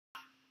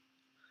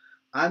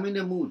I'm in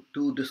a mood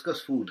to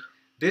discuss food.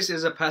 This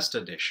is a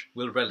pasta dish.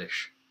 We'll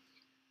relish.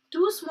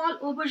 2 small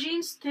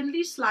aubergines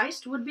thinly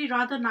sliced would be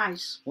rather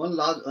nice. 1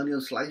 large onion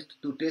sliced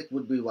to take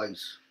would be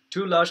wise.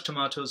 2 large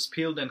tomatoes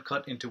peeled and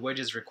cut into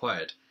wedges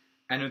required.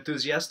 An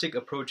enthusiastic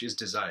approach is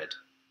desired.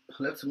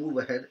 Let's move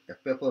ahead. A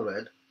pepper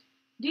red.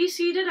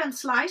 Deseeded and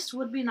sliced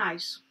would be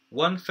nice.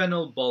 1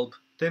 fennel bulb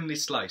thinly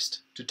sliced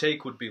to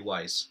take would be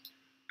wise.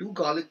 2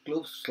 garlic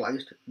cloves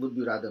sliced would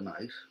be rather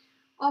nice.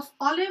 Of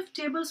olive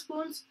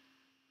tablespoons,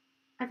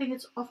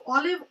 of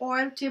olive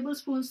oil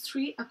tablespoons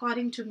 3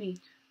 according to me.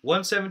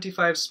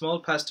 175 small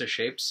pasta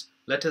shapes.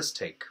 Let us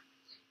take.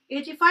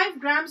 85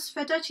 grams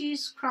feta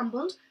cheese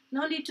crumbled.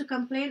 No need to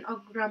complain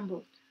or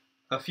grumble.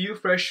 A few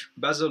fresh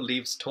basil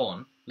leaves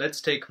torn.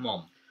 Let's take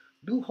mom.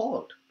 Do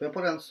halt,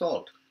 pepper and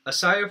salt. A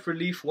sigh of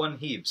relief one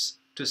heaves.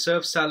 To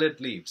serve salad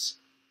leaves.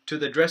 To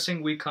the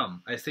dressing we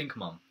come, I think,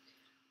 mom.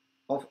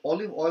 Of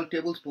olive oil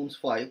tablespoons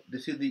 5.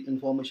 This is the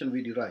information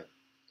we derive.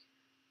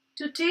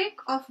 To take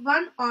of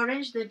 1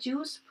 orange the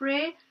juice,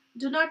 pray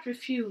do not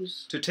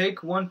refuse. To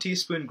take 1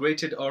 teaspoon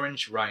grated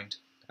orange rind.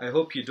 I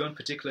hope you don't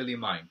particularly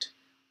mind.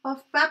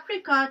 Of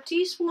paprika,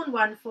 teaspoon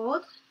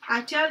 1/4,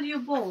 I tell you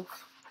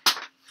both.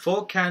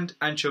 4 canned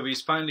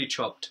anchovies finely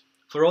chopped.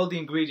 For all the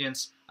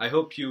ingredients, I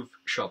hope you've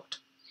shopped.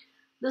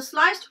 The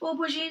sliced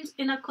aubergines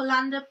in a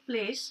colander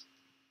place.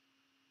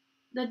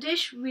 The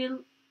dish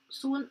will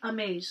soon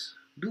amaze.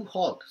 Do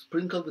halt,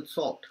 sprinkle with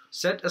salt.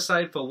 Set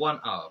aside for 1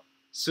 hour.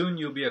 Soon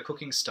you'll be a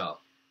cooking star.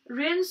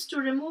 Rinse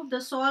to remove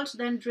the salt,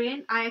 then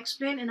drain. I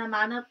explain in a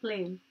manner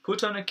plain.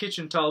 Put on a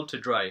kitchen towel to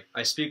dry.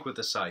 I speak with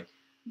a sigh.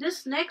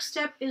 This next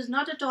step is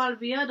not at all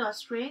weird or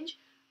strange.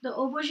 The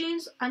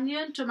aubergines,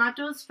 onion,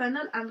 tomatoes,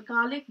 fennel and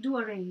garlic do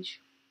arrange.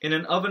 In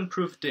an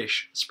oven-proof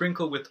dish,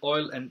 sprinkle with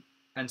oil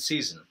and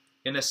season.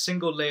 In a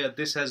single layer,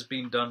 this has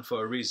been done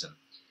for a reason.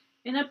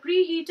 In a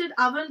preheated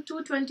oven,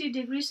 220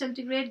 degrees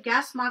centigrade,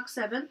 gas mark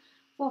 7,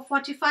 for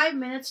 45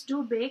 minutes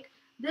do bake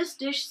this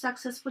dish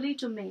successfully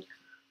to make.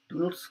 Do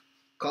not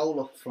scowl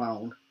or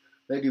frown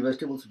where the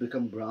vegetables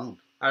become brown.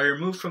 I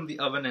remove from the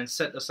oven and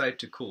set aside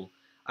to cool.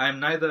 I am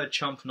neither a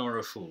chump nor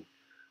a fool.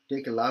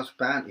 Take a large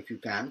pan if you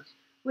can.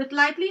 With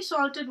lightly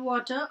salted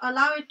water,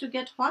 allow it to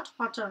get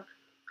hotter.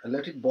 And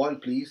let it boil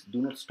please,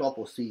 do not stop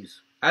or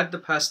cease. Add the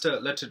pasta,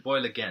 let it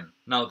boil again.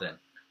 Now then.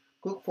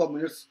 Cook for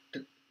minutes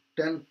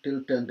 10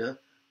 till tender.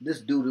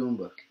 This do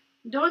remember.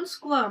 Don't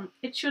squirm,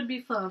 it should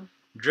be firm.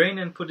 Drain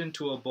and put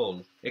into a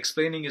bowl.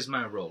 Explaining is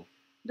my role.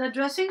 The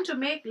dressing to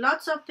make,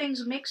 lots of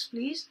things mix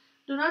please.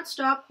 Do not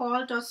stop,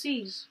 halt or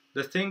cease.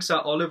 The things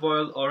are olive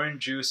oil,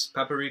 orange juice,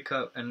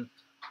 paprika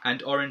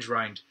and orange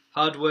rind.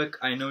 Hard work,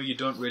 I know you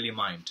don't really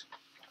mind.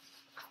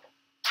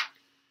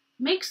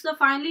 Mix the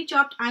finely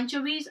chopped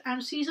anchovies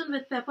and season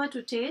with pepper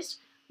to taste.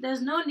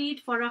 There's no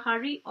need for a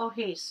hurry or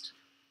haste.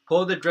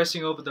 Pour the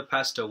dressing over the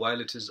pasta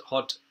while it is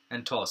hot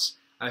and toss.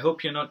 I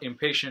hope you're not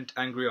impatient,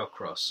 angry or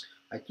cross.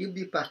 I keep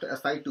the pasta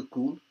aside to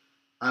cool.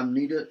 I'm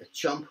neither a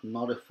chump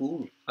nor a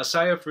fool. A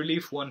sigh of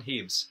relief one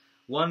heaves.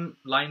 One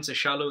lines a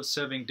shallow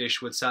serving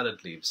dish with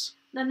salad leaves.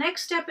 The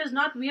next step is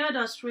not weird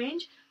or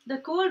strange. The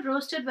cold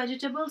roasted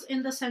vegetables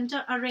in the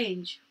center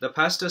arrange. The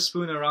pasta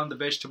spoon around the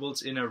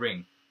vegetables in a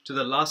ring. To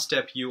the last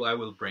step you I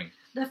will bring.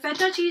 The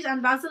feta cheese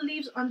and basil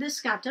leaves on this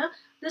scatter.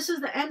 This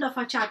is the end of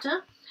our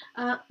chatter.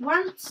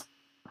 One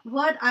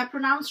word I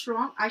pronounced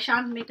wrong, I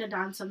shan't make a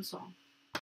dance and song.